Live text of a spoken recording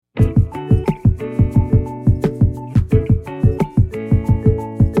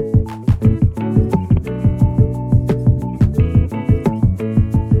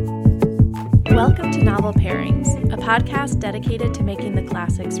podcast dedicated to making the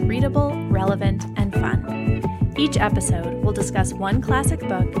classics readable, relevant, and fun. Each episode will discuss one classic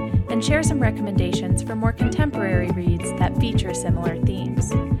book and share some recommendations for more contemporary reads that feature similar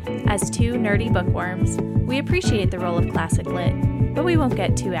themes. As two nerdy bookworms, we appreciate the role of classic lit, but we won't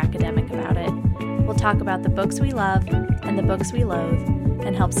get too academic about it. We'll talk about the books we love and the books we loathe,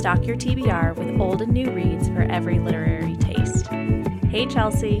 and help stock your TBR with old and new reads for every literary taste. Hey,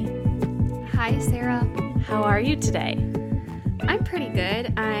 Chelsea. Hi, Sarah. How are you today? I'm pretty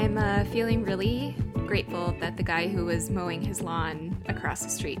good. I'm feeling really grateful that the guy who was mowing his lawn across the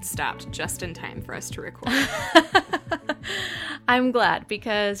street stopped just in time for us to record. I'm glad,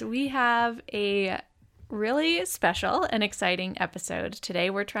 because we have a really special and exciting episode today.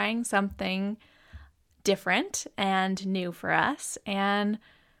 We're trying something different and new for us, and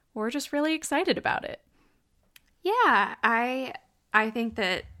we're just really excited about it. Yeah, I think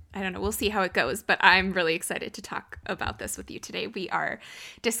that, I don't know, we'll see how it goes, but I'm really excited to talk about this with you today. We are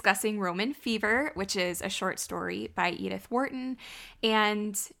discussing Roman Fever, which is a short story by Edith Wharton,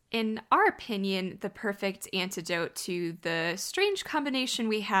 and in our opinion, the perfect antidote to the strange combination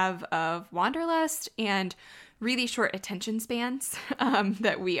we have of wanderlust and really short attention spans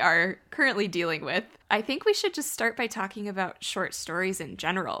that we are currently dealing with. I think we should just start by talking about short stories in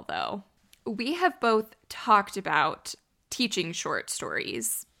general, though. We have both talked about teaching short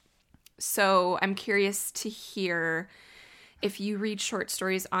stories, so I'm curious to hear if you read short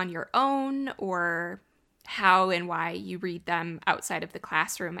stories on your own, or how and why you read them outside of the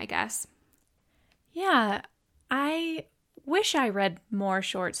classroom, I guess. Yeah, I wish I read more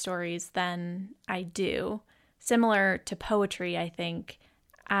short stories than I do. Similar to poetry, I think,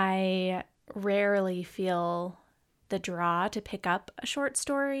 I rarely feel the draw to pick up a short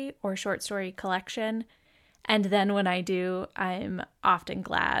story or short story collection. And then when I do, I'm often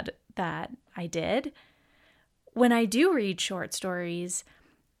glad that I did. When I do read short stories,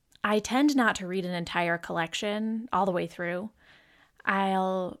 I tend not to read an entire collection all the way through.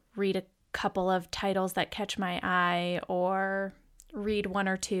 I'll read a couple of titles that catch my eye, or read one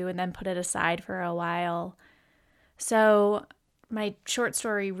or two and then put it aside for a while. So my short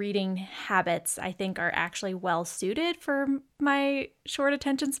story reading habits, I think, are actually well suited for my short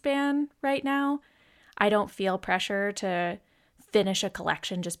attention span right now. I don't feel pressure to finish a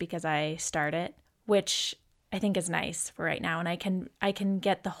collection just because I start it, which I think is nice for right now. And I can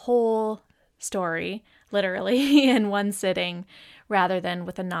get the whole story literally in one sitting, rather than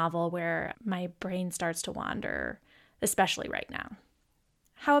with a novel where my brain starts to wander, especially right now.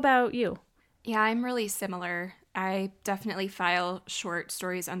 How about you? Yeah, I'm really similar. I definitely file short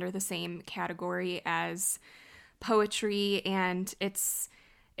stories under the same category as poetry, and it's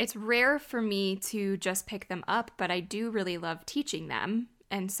rare for me to just pick them up, but I do really love teaching them.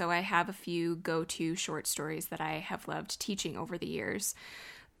 And so I have a few go-to short stories that I have loved teaching over the years.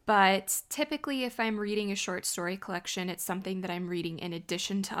 But typically, if I'm reading a short story collection, it's something that I'm reading in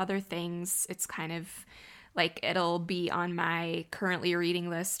addition to other things. It's kind of like it'll be on my currently reading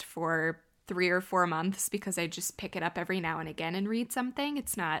list for 3 or 4 months, because I just pick it up every now and again and read something.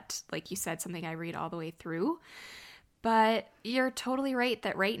 It's not, like you said, something I read all the way through. But you're totally right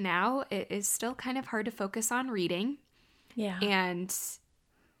that right now it is still kind of hard to focus on reading. Yeah. And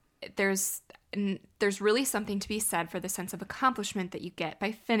there's really something to be said for the sense of accomplishment that you get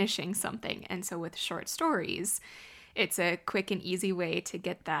by finishing something. And so with short stories, it's a quick and easy way to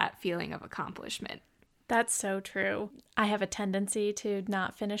get that feeling of accomplishment. That's so true. I have a tendency to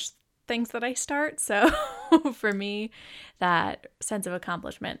not finish things that I start. So for me, that sense of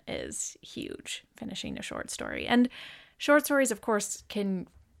accomplishment is huge, finishing a short story. And short stories, of course, can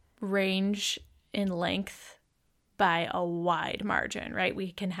range in length by a wide margin, right?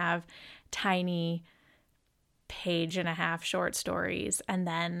 We can have tiny page-and-a-half short stories, and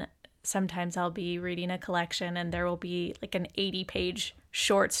then sometimes I'll be reading a collection and there will be like an 80-page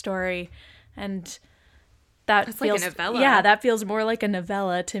short story, and that's feels like a novella. Yeah, that feels more like a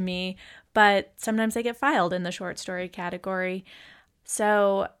novella to me, but sometimes they get filed in the short story category.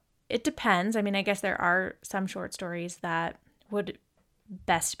 So it depends. I mean, I guess there are some short stories that would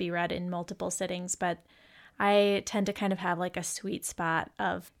best be read in multiple sittings, but I tend to kind of have like a sweet spot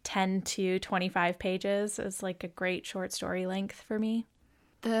of 10 to 25 pages is like a great short story length for me.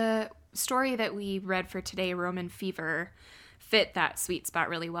 The story that we read for today, Roman Fever, fit that sweet spot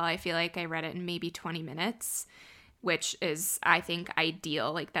really well. I feel like I read it in maybe 20 minutes, which is, I think,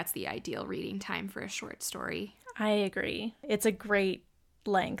 ideal. Like, that's the ideal reading time for a short story. I agree. It's a great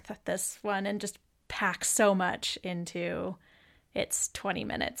length, this one, and just packs so much into its 20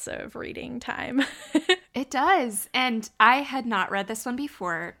 minutes of reading time. It does. And I had not read this one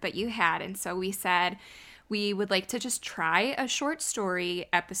before, but you had. And so we said, we would like to just try a short story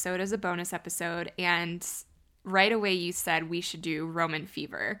episode as a bonus episode, and right away you said we should do Roman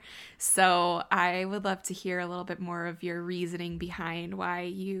fever. So I would love to hear a little bit more of your reasoning behind why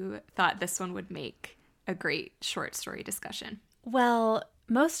you thought this one would make a great short story discussion. Well,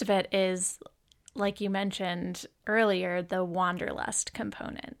 most of it is, like you mentioned earlier, the wanderlust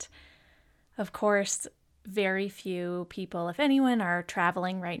component. Of course, very few people, if anyone, are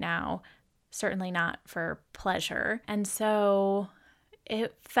traveling right now, certainly not for pleasure. And so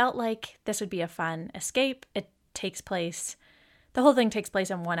it felt like this would be a fun escape. The whole thing takes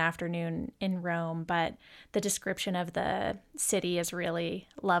place in one afternoon in Rome, but the description of the city is really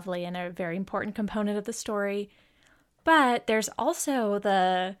lovely and a very important component of the story. But there's also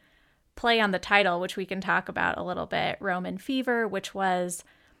the play on the title, which we can talk about a little bit, Roman fever, which was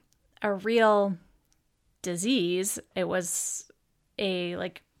a real disease. It was a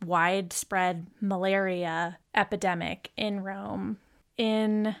widespread malaria epidemic in Rome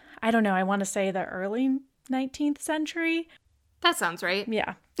in, I don't know, I want to say the early 19th century. That sounds right.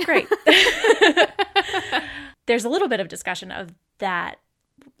 Yeah, great. There's a little bit of discussion of that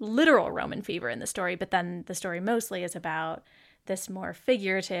literal Roman fever in the story, but then the story mostly is about this more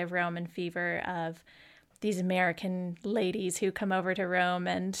figurative Roman fever of these American ladies who come over to Rome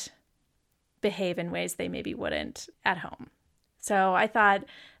and behave in ways they maybe wouldn't at home. So I thought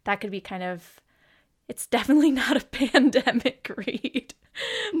that could be it's definitely not a pandemic read,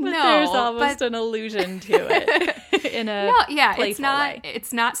 but there's almost an allusion to it in a playful way.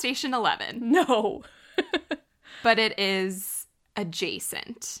 It's not Station 11. No. But it is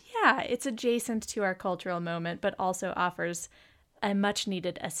adjacent. Yeah, it's adjacent to our cultural moment, but also offers a much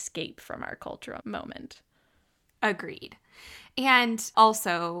needed escape from our cultural moment. Agreed. And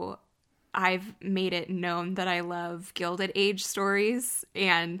also, I've made it known that I love Gilded Age stories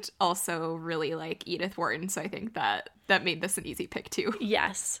and also really like Edith Wharton. So I think that made this an easy pick too.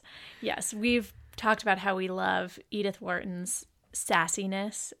 Yes. We've talked about how we love Edith Wharton's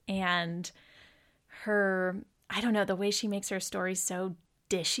sassiness and her, I don't know, the way she makes her stories so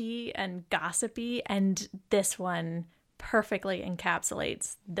dishy and gossipy. And this one perfectly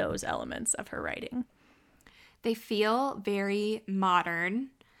encapsulates those elements of her writing. They feel very modern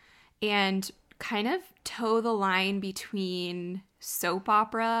and kind of toe the line between soap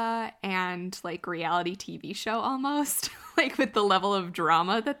opera and reality TV show almost, with the level of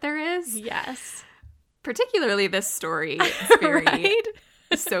drama that there is. Yes. Particularly this story is very right?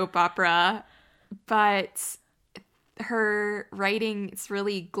 soap opera, but her writing, it's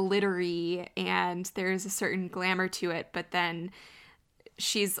really glittery and there's a certain glamour to it, but then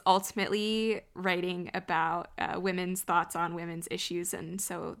she's ultimately writing about women's thoughts on women's issues, and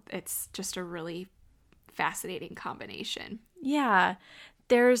so it's just a really fascinating combination. Yeah,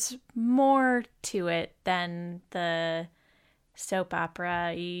 there's more to it than the soap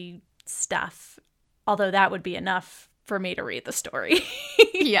opera-y stuff, although that would be enough for me to read the story.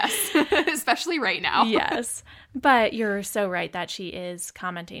 Yes, especially right now. Yes, but you're so right that she is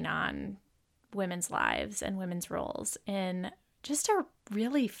commenting on women's lives and women's roles in just a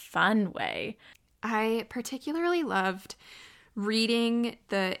really fun way. I particularly loved reading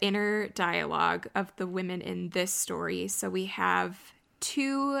the inner dialogue of the women in this story. So we have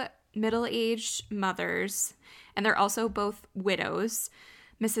two middle-aged mothers, and they're also both widows,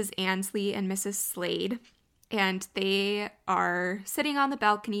 Mrs. Ansley and Mrs. Slade. And they are sitting on the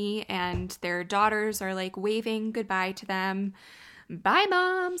balcony, and their daughters are waving goodbye to them. Bye,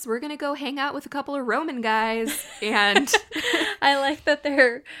 moms. We're going to go hang out with a couple of Roman guys. And I like that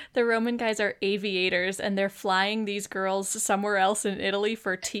the Roman guys are aviators and they're flying these girls somewhere else in Italy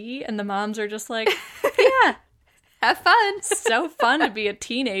for tea. And the moms are just like, yeah, have fun. So fun to be a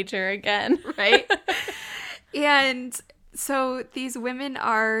teenager again. Right? And so these women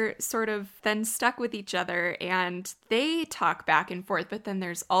are sort of then stuck with each other and they talk back and forth, but then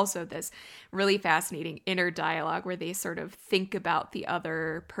there's also this really fascinating inner dialogue where they sort of think about the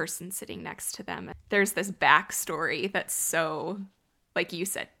other person sitting next to them. There's this backstory that's so, like you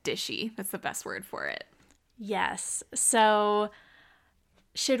said, dishy. That's the best word for it. Yes. So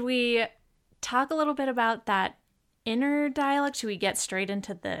should we talk a little bit about that inner dialogue? Should we get straight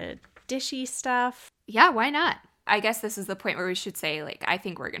into the dishy stuff? Yeah, why not? I guess this is the point where we should say, I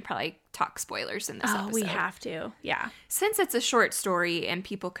think we're going to probably talk spoilers in this episode. Oh, we have to. Yeah. Since it's a short story and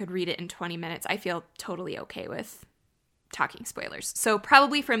people could read it in 20 minutes, I feel totally okay with talking spoilers. So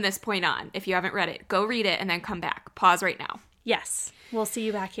probably from this point on, if you haven't read it, go read it and then come back. Pause right now. Yes. We'll see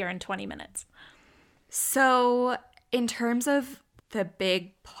you back here in 20 minutes. So in terms of the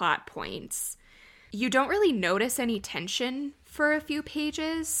big plot points, You don't really notice any tension for a few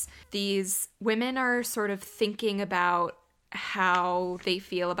pages. These women are sort of thinking about how they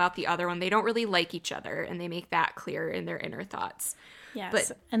feel about the other one. They don't really like each other, and they make that clear in their inner thoughts.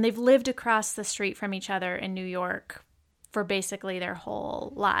 Yes, and they've lived across the street from each other in New York for basically their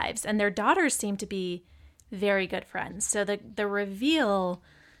whole lives. And their daughters seem to be very good friends. So the reveal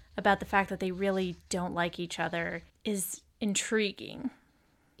about the fact that they really don't like each other is intriguing.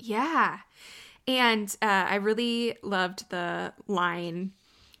 Yeah. And I really loved the line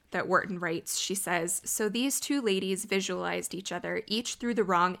that Wharton writes. She says, "So these two ladies visualized each other, each through the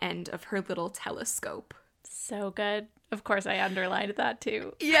wrong end of her little telescope." So good. Of course, I underlined that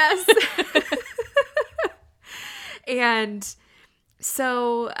too. Yes. And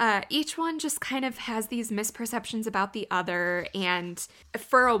so each one just kind of has these misperceptions about the other. And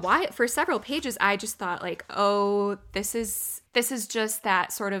for several pages, I just thought like, oh, this is just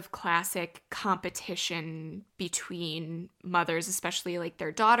that sort of classic competition between mothers, especially like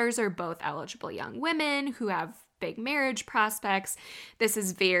their daughters are both eligible young women who have big marriage prospects. This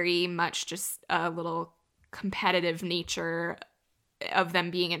is very much just a little competitive nature of them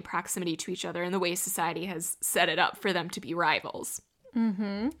being in proximity to each other and the way society has set it up for them to be rivals.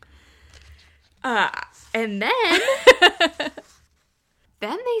 Mm-hmm. And then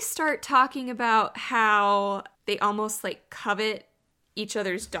they start talking about how they almost like covet each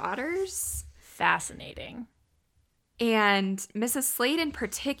other's daughters. Fascinating. And Mrs. Slade in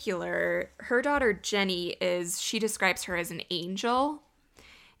particular, her daughter Jenny she describes her as an angel.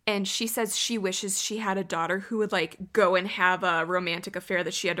 And she says she wishes she had a daughter who would like go and have a romantic affair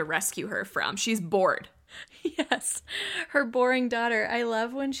that she had to rescue her from. She's bored. Yes. Her boring daughter. I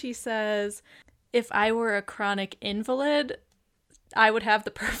love when she says, if I were a chronic invalid, I would have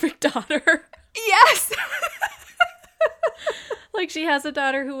the perfect daughter. Yes. Like she has a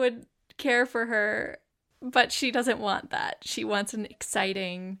daughter who would care for her, but she doesn't want that. She wants an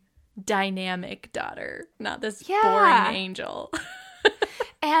exciting, dynamic daughter, not this boring angel.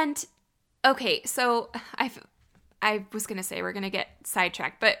 And, okay, so I was going to say we're going to get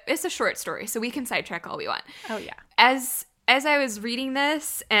sidetracked, but it's a short story, so we can sidetrack all we want. Oh, yeah. As I was reading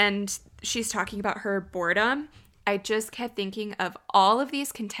this and she's talking about her boredom, I just kept thinking of all of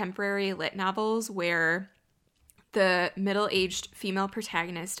these contemporary lit novels where the middle-aged female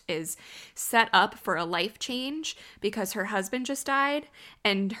protagonist is set up for a life change because her husband just died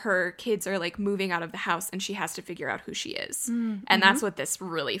and her kids are like moving out of the house and she has to figure out who she is. Mm-hmm. And that's what this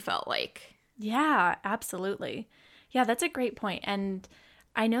really felt like. Yeah, absolutely. Yeah, that's a great point. And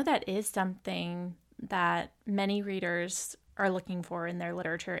I know that is something that many readers are looking for in their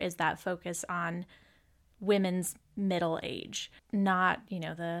literature, is that focus on women's middle age, not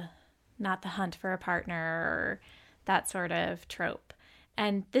the hunt for a partner or that sort of trope.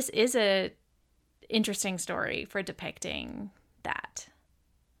 And this is a interesting story for depicting that.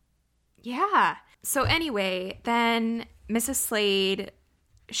 Yeah. So anyway, then Mrs. Slade,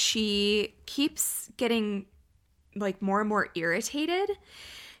 she keeps getting like more and more irritated.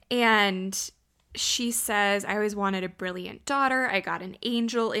 And she says, I always wanted a brilliant daughter. I got an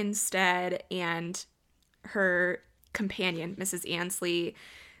angel instead. And her companion, Mrs. Ansley,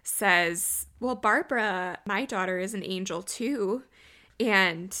 says, well, Barbara, my daughter, is an angel too.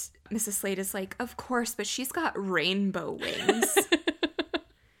 And Mrs. Slade is like, of course, but she's got rainbow wings.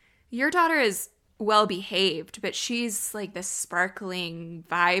 Your daughter is well behaved, but she's like this sparkling,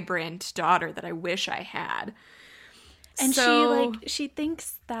 vibrant daughter that I wish I had. And she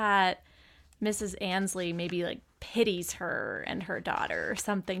thinks that Mrs. Ansley maybe like pities her and her daughter or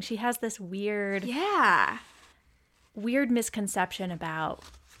something. She has this weird misconception about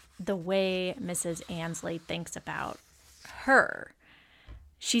the way Mrs. Ansley thinks about her.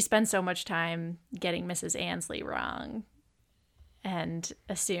 She spends so much time getting Mrs. Ansley wrong and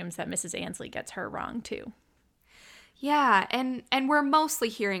assumes that Mrs. Ansley gets her wrong too. Yeah, and we're mostly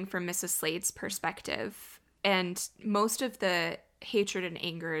hearing from Mrs. Slade's perspective, and most of the hatred and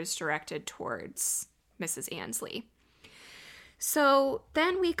anger is directed towards Mrs. Ansley. So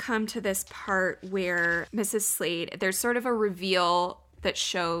then we come to this part where Mrs. Slade, there's sort of a reveal that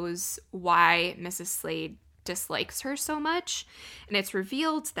shows why Mrs. Slade dislikes her so much. And it's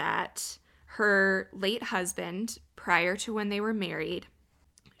revealed that her late husband, prior to when they were married,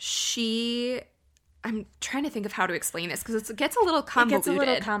 I'm trying to think of how to explain this because it gets a little convoluted. It gets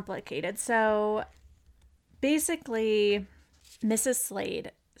a little complicated. So basically, Mrs.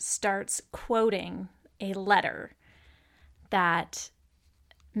 Slade starts quoting a letter that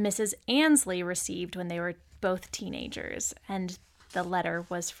Mrs. Ansley received when they were both teenagers. And the letter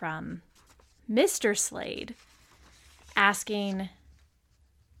was from Mr. Slade asking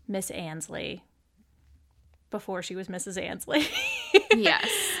Miss Ansley before she was Mrs. Ansley. Yes.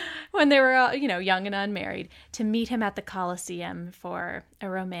 When they were all, young and unmarried, to meet him at the Coliseum for a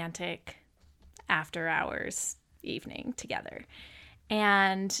romantic after-hours evening together.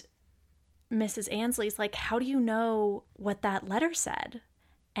 And Mrs. Ansley's like, how do you know what that letter said?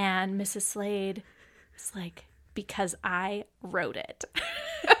 And Mrs. Slade is like, because I wrote it.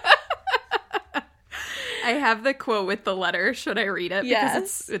 I have the quote with the letter. Should I read it? Yes.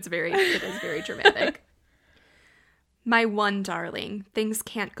 Because it is very dramatic. My one darling, things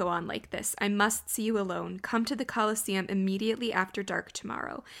can't go on like this. I must see you alone. Come to the Coliseum immediately after dark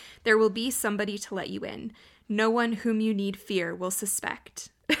tomorrow. There will be somebody to let you in. No one whom you need fear will suspect.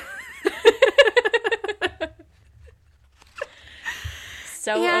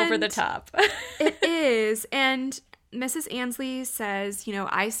 So over the top. It is. And Mrs. Ansley says,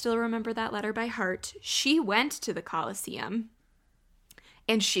 I still remember that letter by heart. She went to the Coliseum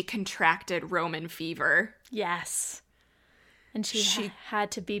and she contracted Roman fever. Yes. And she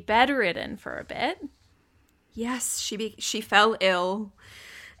had to be bedridden for a bit. Yes, she fell ill.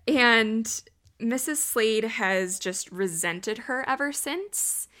 And Mrs. Slade has just resented her ever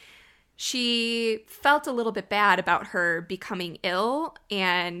since. She felt a little bit bad about her becoming ill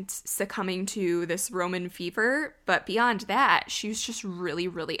and succumbing to this Roman fever. But beyond that, she was just really,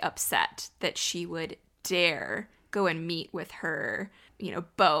 really upset that she would dare go and meet with her,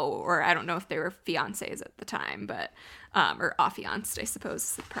 beau, or I don't know if they were fiancés at the time, but, or affianced, I suppose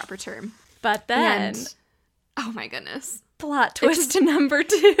is the proper term. But then, oh my goodness. Plot twist number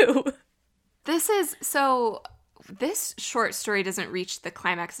 2. This short story doesn't reach the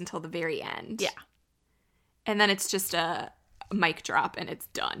climax until the very end. Yeah. And then it's just a mic drop and it's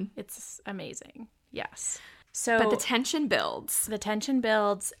done. It's amazing. Yes. But the tension builds.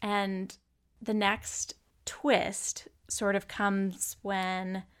 And the next twist sort of comes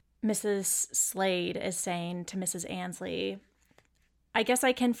when Mrs. Slade is saying to Mrs. Ansley, I guess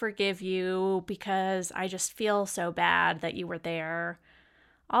I can forgive you because I just feel so bad that you were there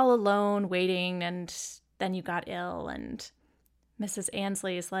all alone waiting and then you got ill. And Mrs.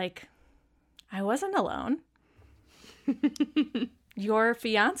 Ansley is like, I wasn't alone. Your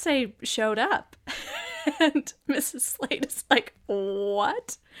fiance showed up. And Mrs. Slade is like,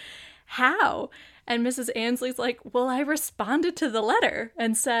 what? How? And Mrs. Ansley's like, well, I responded to the letter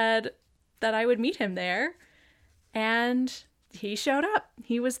and said that I would meet him there. And he showed up.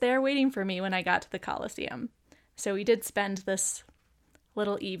 He was there waiting for me when I got to the Coliseum. So we did spend this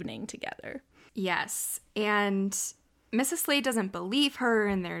little evening together. Yes. And Mrs. Slade doesn't believe her,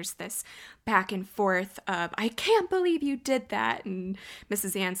 and there's this back and forth of, I can't believe you did that. And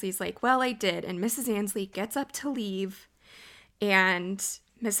Mrs. Ansley's like, well, I did. And Mrs. Ansley gets up to leave, and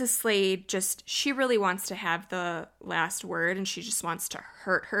Mrs. Slade she really wants to have the last word, and she just wants to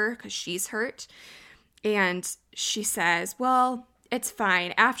hurt her because she's hurt. And she says, well, it's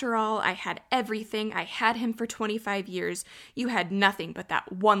fine. After all, I had everything. I had him for 25 years. You had nothing but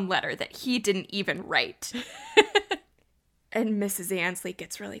that one letter that he didn't even write. And Mrs. Ansley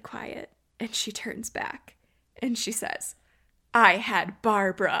gets really quiet, and she turns back, and she says, I had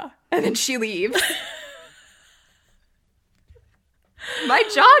Barbara. And then she leaves. My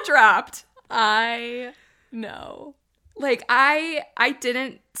jaw dropped. I know. Like, I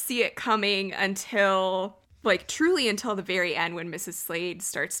didn't see it coming until the very end when Mrs. Slade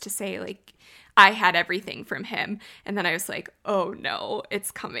starts to say, like, I had everything from him. And then I was like, oh no,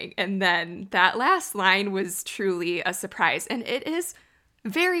 it's coming. And then that last line was truly a surprise. And it is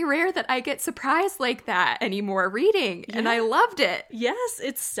very rare that I get surprised like that anymore reading. Yeah. And I loved it. Yes,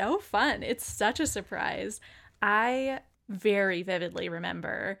 it's so fun. It's such a surprise. I very vividly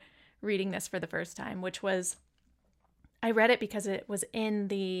remember reading this for the first time, which was, I read it because it was in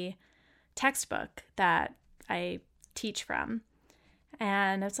the textbook that I teach from.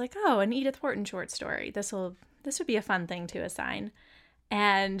 And I was like, oh, an Edith Wharton short story. This would be a fun thing to assign.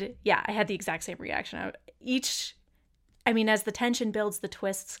 And yeah, I had the exact same reaction. As the tension builds, the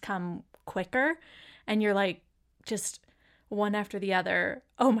twists come quicker. And you're like, just one after the other.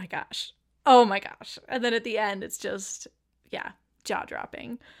 Oh my gosh. And then at the end, it's just, yeah, jaw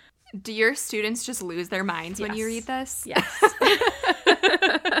dropping. Do your students just lose their minds when you read this? Yes.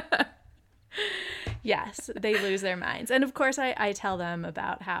 Yes, they lose their minds. And of course, I tell them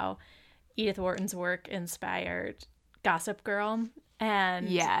about how Edith Wharton's work inspired Gossip Girl. And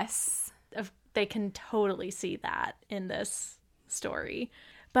yes, they can totally see that in this story.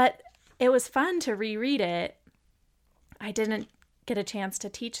 But it was fun to reread it. I didn't get a chance to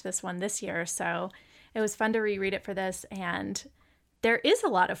teach this one this year, so it was fun to reread it for this. And there is a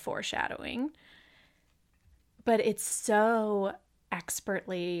lot of foreshadowing, but it's so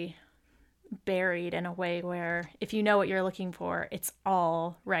expertly buried in a way where if you know what you're looking for, it's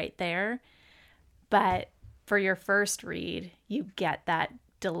all right there. But for your first read, you get that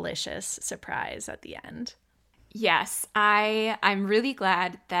delicious surprise at the end. Yes, I'm really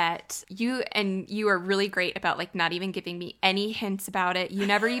glad that you are really great about like not even giving me any hints about it. You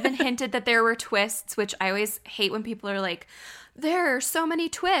never even hinted that there were twists, which I always hate when people are like, there are so many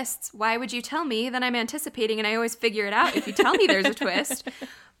twists. Why would you tell me? Then I'm anticipating and I always figure it out if you tell me there's a twist.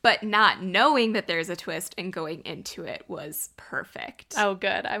 But not knowing that there's a twist and going into it was perfect. Oh,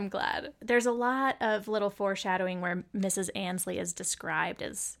 good. I'm glad. There's a lot of little foreshadowing where Mrs. Ansley is described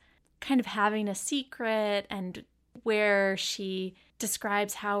as kind of having a secret, and where she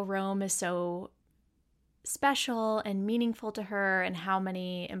describes how Rome is so special and meaningful to her and how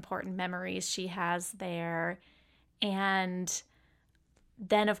many important memories she has there. And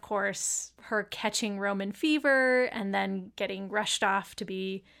then, of course, her catching Roman fever and then getting rushed off to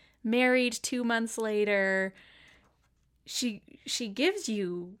be married 2 months later. She gives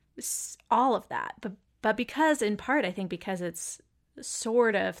you all of that. But because, in part, I think because it's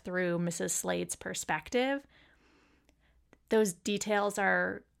sort of through Mrs. Slade's perspective, those details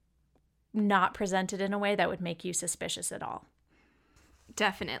are not presented in a way that would make you suspicious at all.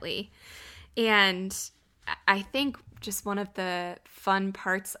 Definitely. And I think just one of the fun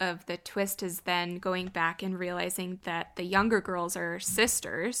parts of the twist is then going back and realizing that the younger girls are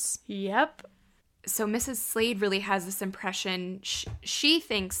sisters. Yep. So Mrs. Slade really has this impression. She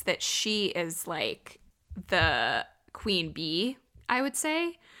thinks that she is like the queen bee, I would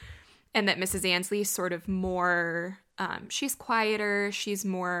say, and that Mrs. Ansley is sort of more, she's quieter, she's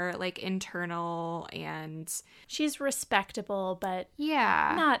more like internal, and she's respectable, but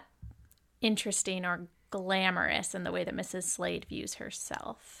yeah, not interesting or glamorous in the way that Mrs. Slade views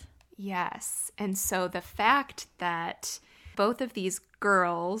herself. Yes. And so the fact that both of these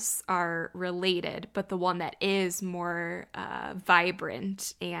girls are related, but the one that is more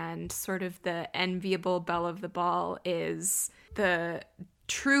vibrant and sort of the enviable belle of the ball is the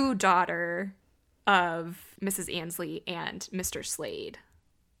true daughter of Mrs. Ansley and Mr. Slade.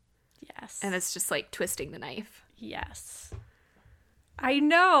 Yes. And it's just like twisting the knife. Yes. I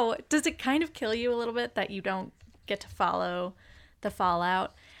know. Does it kind of kill you a little bit that you don't get to follow the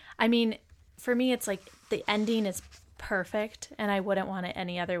fallout? I mean, for me, it's like the ending is perfect and I wouldn't want it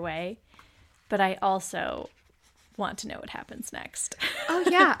any other way. But I also want to know what happens next. Oh,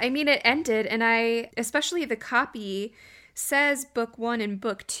 yeah. I mean, it ended, and especially the copy says book 1 and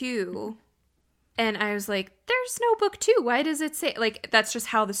book 2. And I was like, there's no book 2. Why does it say, like, that's just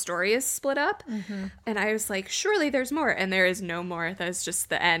how the story is split up? Mm-hmm. And I was like, surely there's more. And there is no more. That's just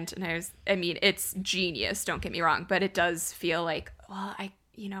the end. And I mean, it's genius, don't get me wrong. But it does feel like, well, I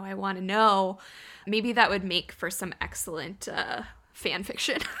want to know. Maybe that would make for some excellent fan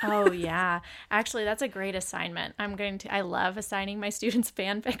fiction. Oh, yeah. Actually, that's a great assignment. I love assigning my students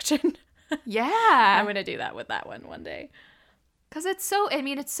fan fiction. Yeah. I'm going to do that with that one day. Because it's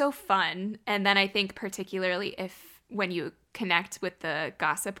so fun. And then I think particularly when you connect with the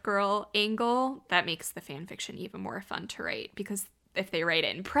Gossip Girl angle, that makes the fan fiction even more fun to write. Because if they write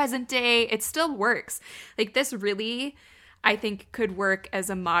it in present day, it still works. Like this really, I think, could work as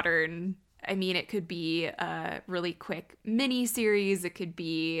a modern, it could be a really quick mini series. It could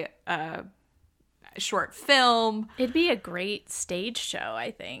be a short film. It'd be a great stage show,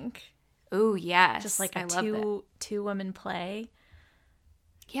 I think. Oh, yes. Just like a two-woman play.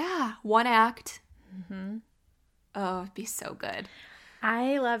 Yeah, 1 act. Mm-hmm. Oh, it'd be so good.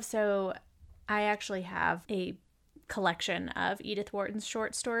 I actually have a collection of Edith Wharton's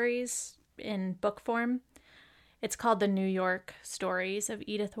short stories in book form. It's called The New York Stories of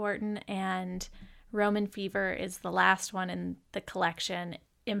Edith Wharton, and Roman Fever is the last one in the collection,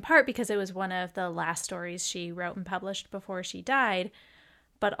 in part because it was one of the last stories she wrote and published before she died.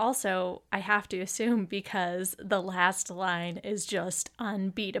 But also, I have to assume because the last line is just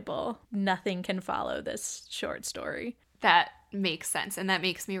unbeatable. Nothing can follow this short story. That makes sense. And that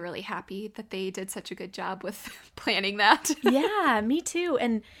makes me really happy that they did such a good job with planning that. Yeah, me too.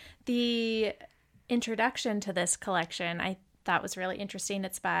 And the introduction to this collection I thought was really interesting.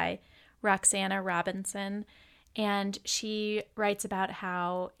 It's by Roxana Robinson. And she writes about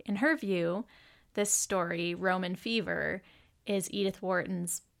how, in her view, this story, Roman Fever, is Edith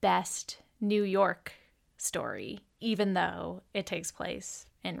Wharton's best New York story, even though it takes place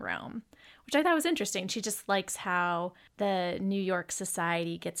in Rome, which I thought was interesting. She just likes how the New York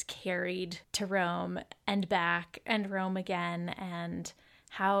society gets carried to Rome and back and Rome again, and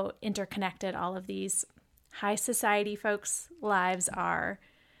how interconnected all of these high society folks' lives are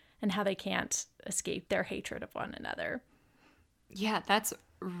and how they can't escape their hatred of one another. Yeah, that's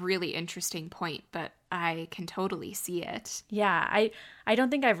really interesting point, but I can totally see it. Yeah, I don't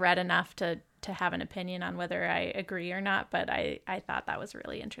think I've read enough to have an opinion on whether I agree or not, but I thought that was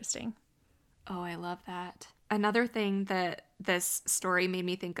really interesting. Oh, I love that. Another thing that this story made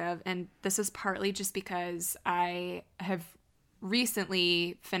me think of, and this is partly just because I have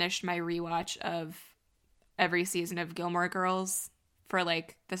recently finished my rewatch of every season of Gilmore Girls for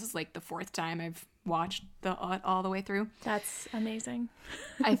this is the fourth time I've watched all the way through. That's amazing.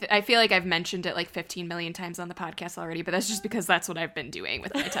 I feel like I've mentioned it 15 million times on the podcast already, but that's just because that's what I've been doing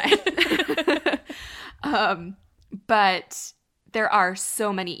with my time. But there are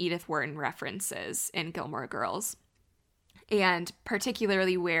so many Edith Wharton references in Gilmore Girls, and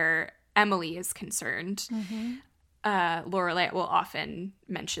particularly where Emily is concerned. Mm-hmm. Lorelai will often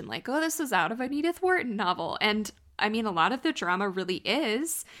mention oh, this is out of an Edith Wharton novel. And I mean, a lot of the drama really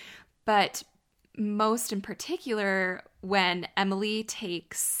is, but most in particular when Emily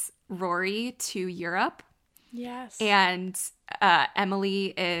takes Rory to Europe. Yes. And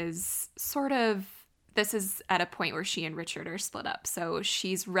Emily is this is at a point where she and Richard are split up. So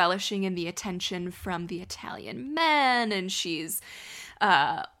she's relishing in the attention from the Italian men, and she's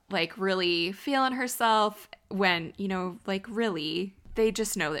really feeling herself when, really, they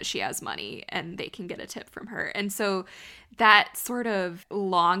just know that she has money and they can get a tip from her. And so that sort of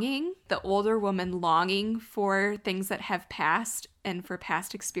longing, the older woman longing for things that have passed and for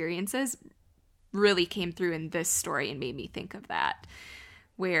past experiences, really came through in this story and made me think of that,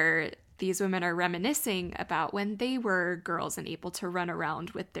 where these women are reminiscing about when they were girls and able to run around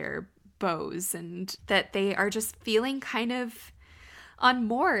with their bows, and that they are just feeling kind of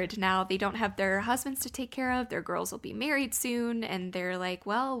unmoored now. They don't have their husbands to take care of. Their girls will be married soon, and they're like,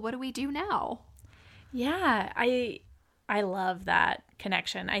 well, what do we do now? Yeah, I love that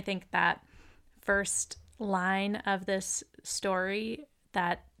connection. I think that first line of this story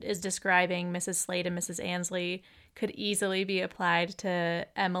that is describing Mrs. Slade and Mrs. Ansley could easily be applied to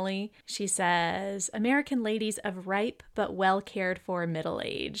Emily. She says, American ladies of ripe but well cared for middle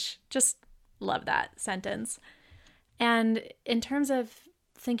age. Just love that sentence. And in terms of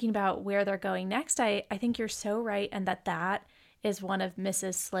thinking about where they're going next, I think you're so right, and that is one of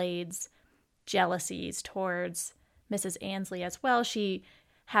Mrs. Slade's jealousies towards Mrs. Ansley as well. She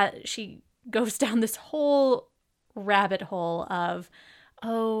goes down this whole rabbit hole of,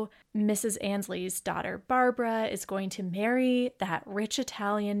 oh, Mrs. Ansley's daughter Barbara is going to marry that rich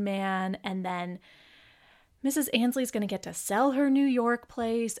Italian man, and then Mrs. Ansley's going to get to sell her New York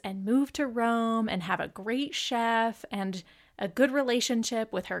place and move to Rome and have a great chef and a good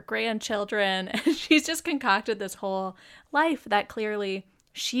relationship with her grandchildren. And she's just concocted this whole life that clearly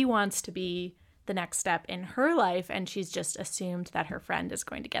she wants to be the next step in her life, and she's just assumed that her friend is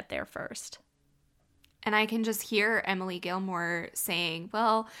going to get there first. And I can just hear Emily Gilmore saying,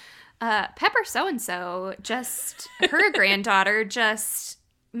 well, Pepper so-and-so her granddaughter just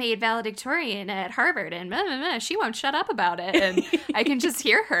made valedictorian at Harvard, and blah, blah, blah, she won't shut up about it. And I can just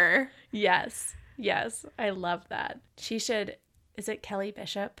hear her. Yes. I love that. She should, is it Kelly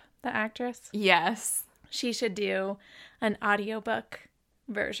Bishop, the actress? Yes. She should do an audiobook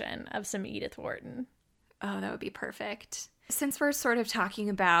version of some Edith Wharton. Oh, that would be perfect. Since we're sort of talking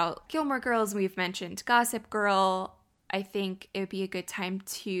about Gilmore Girls, we've mentioned Gossip Girl, I think it would be a good time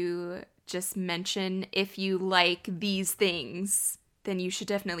to just mention, if you like these things, then you should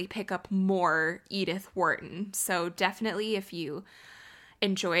definitely pick up more Edith Wharton. So definitely, if you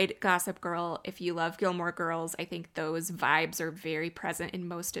enjoyed Gossip Girl, if you love Gilmore Girls, I think those vibes are very present in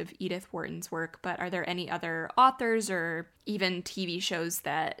most of Edith Wharton's work. But are there any other authors or even TV shows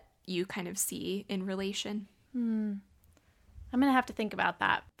that you kind of see in relation? I'm going to have to think about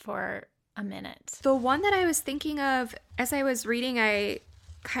that for a minute. The one that I was thinking of as I was reading, I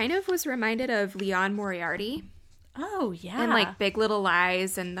kind of was reminded of Leon Moriarty. Oh, yeah. And Big Little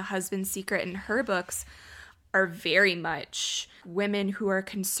Lies and The Husband's Secret, and her books are very much women who are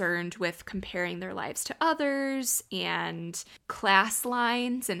concerned with comparing their lives to others and class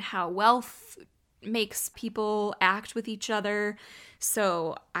lines and how wealth makes people act with each other.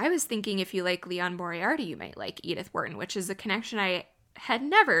 So I was thinking, if you like Leon Moriarty, you might like Edith Wharton, which is a connection I had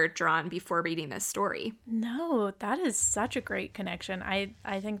never drawn before reading this story. No, that is such a great connection. I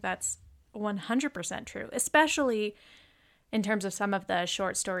think that's 100% true, especially in terms of some of the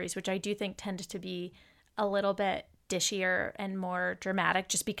short stories, which I do think tend to be a little bit dishier and more dramatic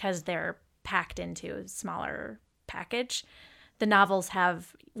just because they're packed into a smaller package.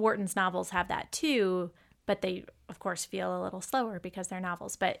 Wharton's novels have that too, but they, of course, feel a little slower because they're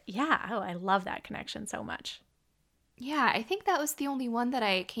novels. But yeah, I love that connection so much. Yeah, I think that was the only one that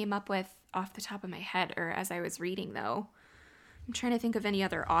I came up with off the top of my head or as I was reading, though. I'm trying to think of any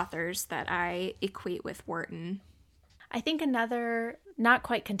other authors that I equate with Wharton. I think another, not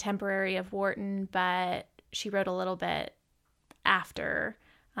quite contemporary of Wharton, but she wrote a little bit after,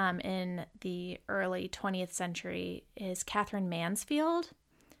 in the early 20th century, is Catherine Mansfield.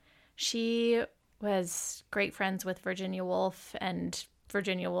 She was great friends with Virginia Woolf, and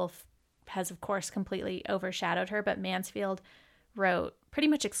Virginia Woolf has, of course, completely overshadowed her, but Mansfield wrote pretty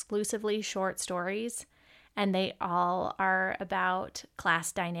much exclusively short stories, and they all are about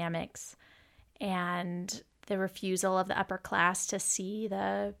class dynamics and the refusal of the upper class to see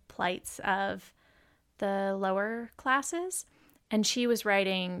the plights of the lower classes. And she was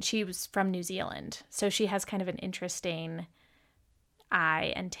from New Zealand, so she has kind of an interesting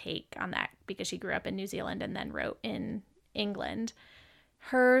eye and take on that because she grew up in New Zealand and then wrote in England.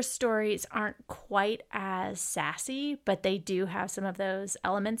 Her stories aren't quite as sassy, but they do have some of those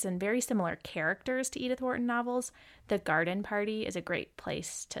elements and very similar characters to Edith Wharton novels. The Garden Party is a great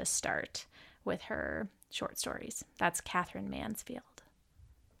place to start with her short stories. That's Catherine Mansfield.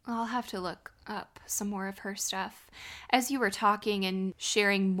 I'll have to look up some more of her stuff. As you were talking and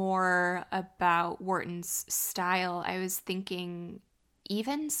sharing more about Wharton's style, I was thinking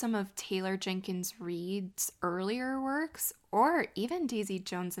even some of Taylor Jenkins Reid's earlier works, or even Daisy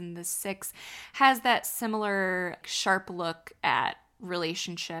Jones and the Six, has that similar sharp look at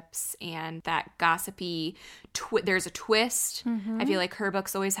relationships and that gossipy, there's a twist. I feel like her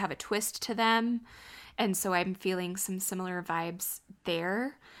books always have a twist to them. And so I'm feeling some similar vibes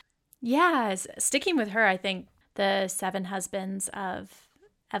there. Yeah, sticking with her, I think The Seven Husbands of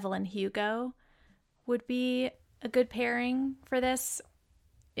Evelyn Hugo would be a good pairing for this.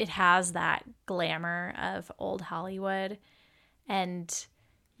 It has that glamour of old Hollywood, and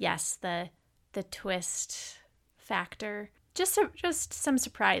yes, the twist factor. Just some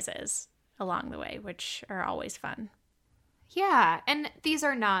surprises along the way, which are always fun. Yeah, and these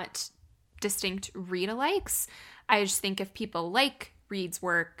are not distinct read-alikes. I just think if people like Reid's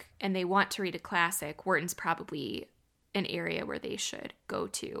work and they want to read a classic, Wharton's probably an area where they should go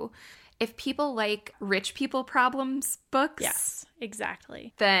to. If people like rich people problems books, yes,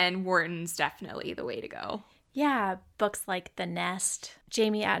 exactly, then Wharton's definitely the way to go. Yeah, books like The Nest,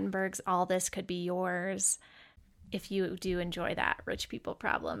 Jamie Attenberg's All This Could Be Yours. If you do enjoy that, rich people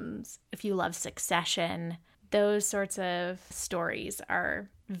problems, if you love Succession, those sorts of stories are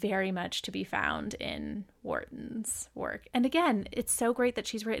very much to be found in Wharton's work. And again, it's so great that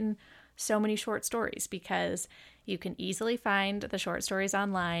she's written so many short stories because you can easily find the short stories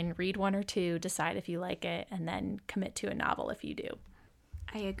online, read one or two, decide if you like it, and then commit to a novel if you do.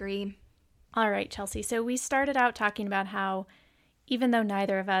 I agree. All right, Chelsea. So we started out talking about how even though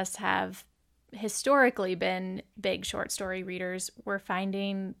neither of us have historically been big short story readers, we're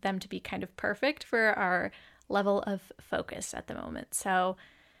finding them to be kind of perfect for our level of focus at the moment. So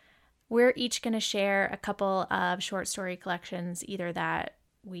we're each going to share a couple of short story collections, either that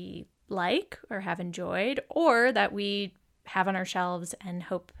we like or have enjoyed, or that we have on our shelves and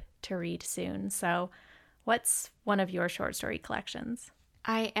hope to read soon. So what's one of your short story collections?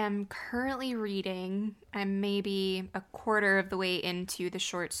 I am currently reading, I'm maybe a quarter of the way into the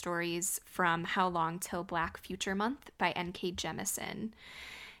short stories from How Long Till Black Future Month by N.K. Jemisin.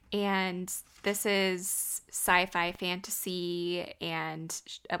 And this is sci-fi fantasy, and,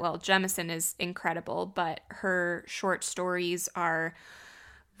 well, Jemisin is incredible, but her short stories are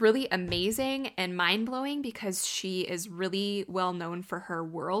really amazing and mind-blowing because she is really well known for her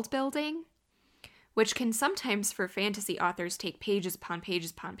world building, which can sometimes for fantasy authors take pages upon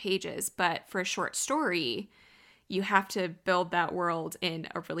pages upon pages, but for a short story, you have to build that world in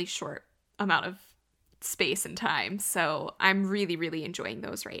a really short amount of space and time. So I'm really, really enjoying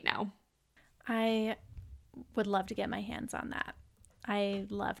those right now. I would love to get my hands on that. I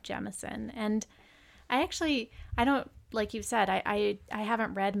love Jemisin. And I don't, like you've said, I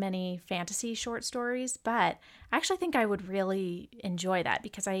haven't read many fantasy short stories, but I actually think I would really enjoy that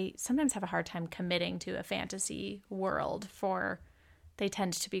because I sometimes have a hard time committing to a fantasy world they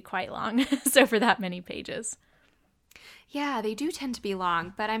tend to be quite long. So for that many pages. Yeah, they do tend to be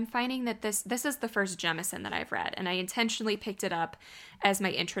long, but I'm finding that this is the first Jemisin that I've read, and I intentionally picked it up as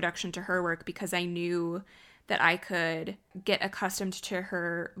my introduction to her work because I knew that I could get accustomed to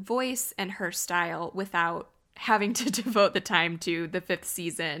her voice and her style without having to devote the time to the 5th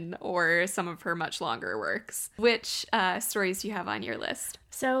season or some of her much longer works. Which stories do you have on your list?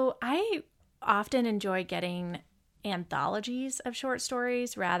 So I often enjoy getting anthologies of short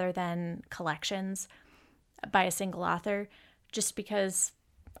stories rather than collections by a single author, just because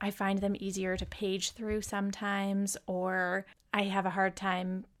I find them easier to page through sometimes, or I have a hard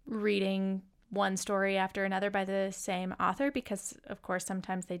time reading one story after another by the same author because, of course,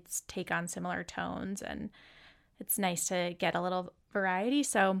 sometimes they take on similar tones and it's nice to get a little variety.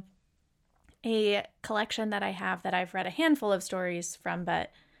 So a collection that I have that I've read a handful of stories from,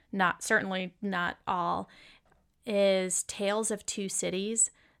 but certainly not all, is Tales of Two Cities,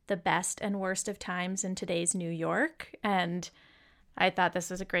 The Best and Worst of Times in Today's New York. And I thought this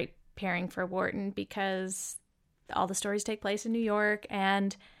was a great pairing for Wharton because all the stories take place in New York,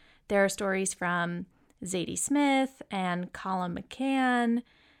 and there are stories from Zadie Smith and Colin McCann,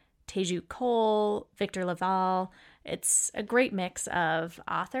 Teju Cole, Victor Laval. It's a great mix of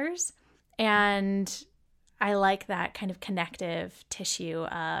authors, and I like that kind of connective tissue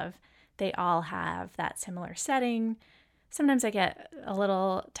of they all have that similar setting. Sometimes I get a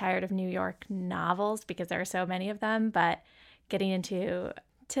little tired of New York novels because there are so many of them, but getting to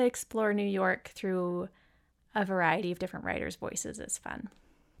explore New York through a variety of different writers' voices is fun.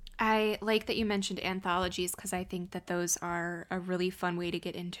 I like that you mentioned anthologies because I think that those are a really fun way to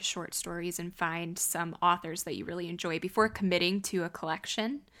get into short stories and find some authors that you really enjoy before committing to a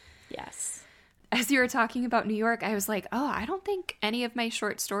collection. Yes. As you were talking about New York, I was like, oh, I don't think any of my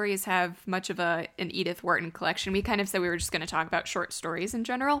short stories have much of an Edith Wharton collection. We kind of said we were just going to talk about short stories in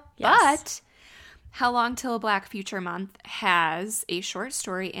general. Yes. But How Long Till Black Future Month has a short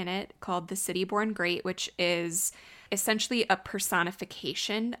story in it called The City Born Great, which is essentially a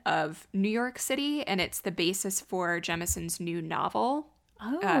personification of New York City, and it's the basis for Jemison's new novel,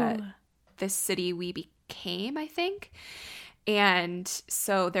 The City We Became, I think. And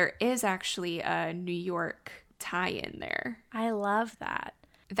so there is actually a New York tie-in there. I love that.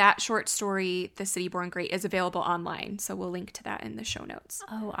 That short story, The City Born Great, is available online, so we'll link to that in the show notes.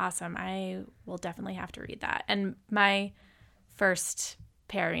 Oh, awesome. I will definitely have to read that. And my first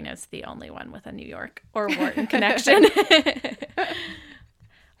pairing is the only one with a New York or Wharton connection.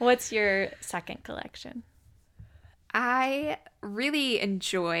 What's your second collection? I really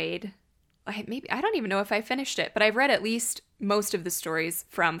enjoyed, I don't even know if I finished it, but I've read at least most of the stories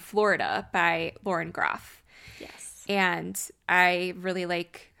from Florida by Lauren Groff. Yes. And I really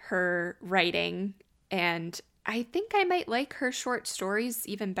like her writing, and I think I might like her short stories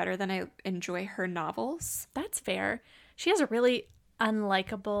even better than I enjoy her novels. That's fair. She has a really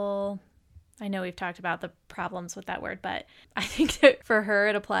unlikable, I know we've talked about the problems with that word, but I think that for her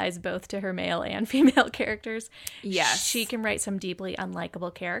it applies both to her male and female characters. Yes. She can write some deeply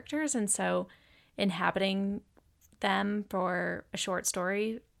unlikable characters, and so inhabiting them for a short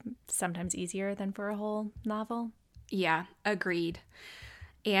story sometimes easier than for a whole novel. Yeah, agreed.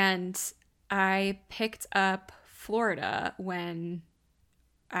 And I picked up Florida when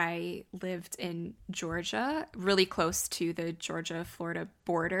I lived in Georgia, really close to the Georgia-Florida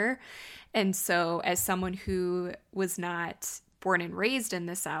border. And so as someone who was not born and raised in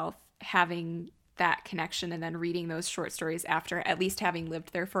the South, having that connection and then reading those short stories after at least having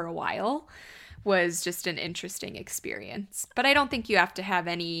lived there for a while was just an interesting experience. But I don't think you have to have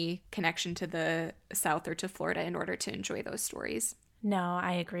any connection to the South or to Florida in order to enjoy those stories. No,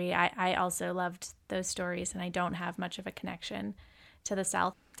 I agree. I also loved those stories, and I don't have much of a connection to the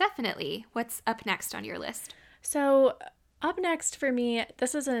South. Definitely. What's up next on your list? So up next for me,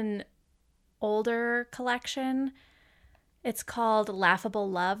 this is an older collection. It's called Laughable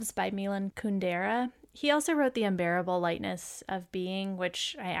Loves by Milan Kundera. He also wrote The Unbearable Lightness of Being,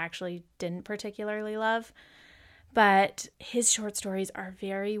 which I actually didn't particularly love. But his short stories are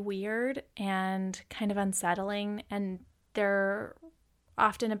very weird and kind of unsettling, and they're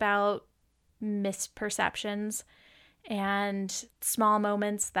often about misperceptions and small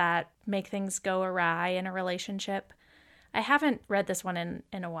moments that make things go awry in a relationship. I haven't read this one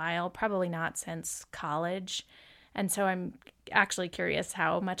in a while, probably not since college, and so I'm actually curious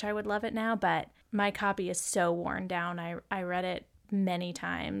how much I would love it now, but my copy is so worn down. I read it many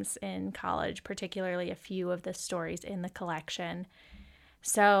times in college, particularly a few of the stories in the collection.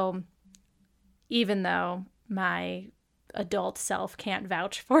 So even though my adult self can't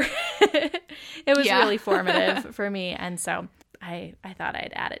vouch for it, it was really formative for me. And so I thought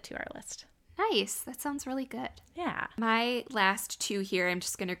I'd add it to our list. Nice. That sounds really good. Yeah. My last two here, I'm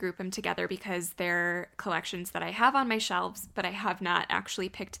just going to group them together because they're collections that I have on my shelves, but I have not actually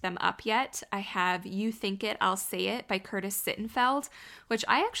picked them up yet. I have You Think It, I'll Say It by Curtis Sittenfeld, which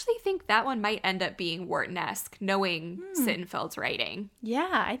I actually think that one might end up being Wharton-esque, knowing Sittenfeld's writing.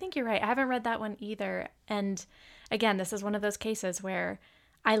 Yeah, I think you're right. I haven't read that one either. And again, this is one of those cases where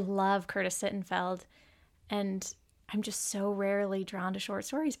I love Curtis Sittenfeld, and I'm just so rarely drawn to short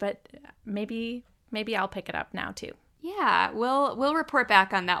stories, but maybe I'll pick it up now too. Yeah, we'll report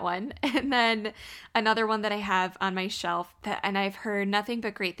back on that one. And then another one that I have on my shelf and I've heard nothing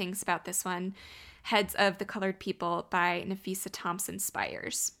but great things about this one, Heads of the Colored People by Nafisa Thompson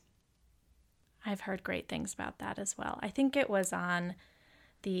Spires. I've heard great things about that as well. I think it was on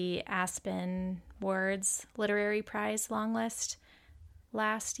the Aspen Words Literary Prize long list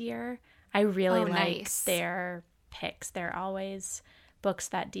last year. I really like their picks. They're always books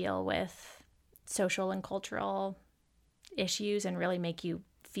that deal with social and cultural issues and really make you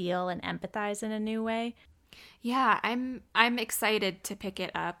feel and empathize in a new way. Yeah, I'm excited to pick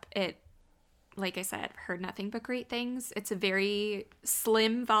it up. Like I said, heard nothing but great things. It's a very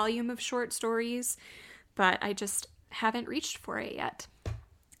slim volume of short stories, but I just haven't reached for it yet.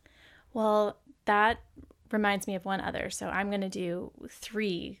 Well, that reminds me of one other, so I'm going to do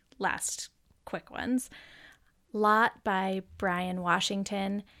 3 last quick ones. Lot by Brian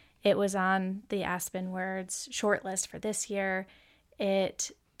Washington. It was on the Aspen Words shortlist for this year.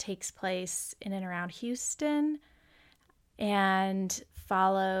 It takes place in and around Houston and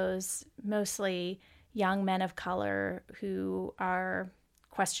follows mostly young men of color who are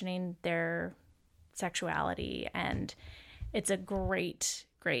questioning their sexuality. And it's a great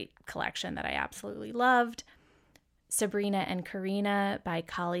collection that I absolutely loved. Sabrina and Karina by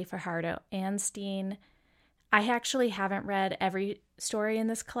Kali Fajardo Anstein. I actually haven't read every story in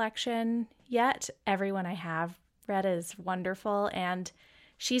this collection yet. Everyone I have read is wonderful, and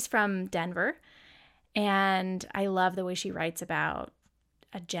she's from Denver, and I love the way she writes about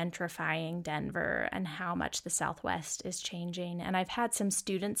a gentrifying Denver and how much the Southwest is changing. And I've had some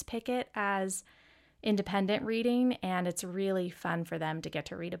students pick it as independent reading, and it's really fun for them to get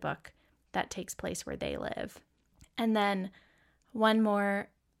to read a book that takes place where they live. And then one more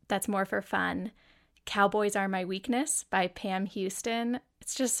that's more for fun, Cowboys Are My Weakness by Pam Houston.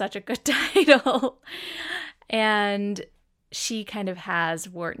 It's just such a good title. And she kind of has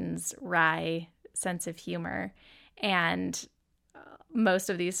Wharton's wry sense of humor. And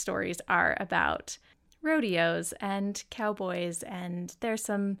most of these stories are about rodeos and cowboys. And there's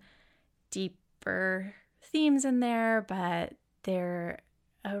some deeper themes in there, but they're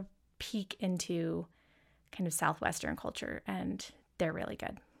a peek into kind of Southwestern culture. And they're really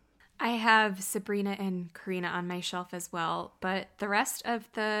good. I have Sabrina and Karina on my shelf as well, but the rest of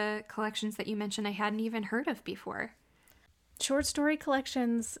the collections that you mentioned I hadn't even heard of before. Short story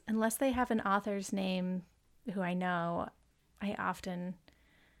collections, unless they have an author's name who I know, I often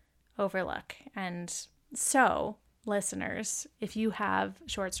overlook. And so, listeners, if you have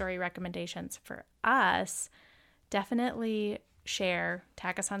short story recommendations for us, definitely share,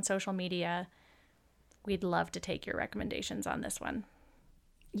 tag us on social media. We'd love to take your recommendations on this one.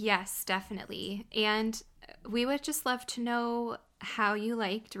 Yes, definitely. And we would just love to know how you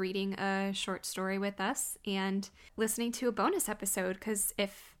liked reading a short story with us and listening to a bonus episode, because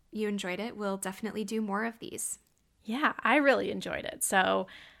if you enjoyed it, we'll definitely do more of these. Yeah, I really enjoyed it. So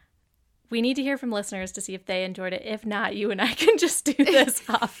we need to hear from listeners to see if they enjoyed it. If not, you and I can just do this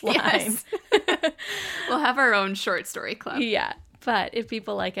offline. We'll have our own short story club. Yeah. But if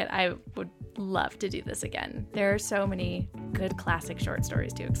people like it, I would love to do this again. There are so many good classic short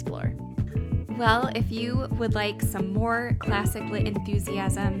stories to explore. Well, if you would like some more classic lit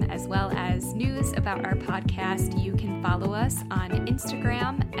enthusiasm as well as news about our podcast, you can follow us on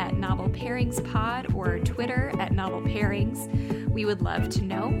Instagram at Novel Pairings Pod or Twitter at Novel Pairings. We would love to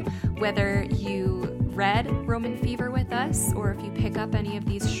know whether you read Roman Fever with us or if you pick up any of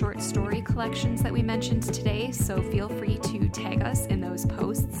these short story collections that we mentioned today, so feel free to tag us in those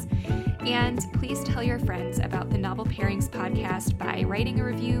posts. And please tell your friends about the Novel Pairings podcast by writing a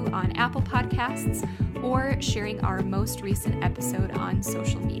review on Apple Podcasts or sharing our most recent episode on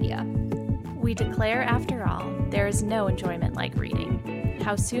social media. We declare, after all, there is no enjoyment like reading.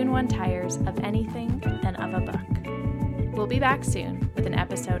 How soon one tires of anything than of a book. We'll be back soon with an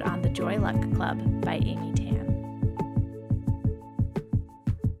episode on The Joy Luck Club by Amy Tan.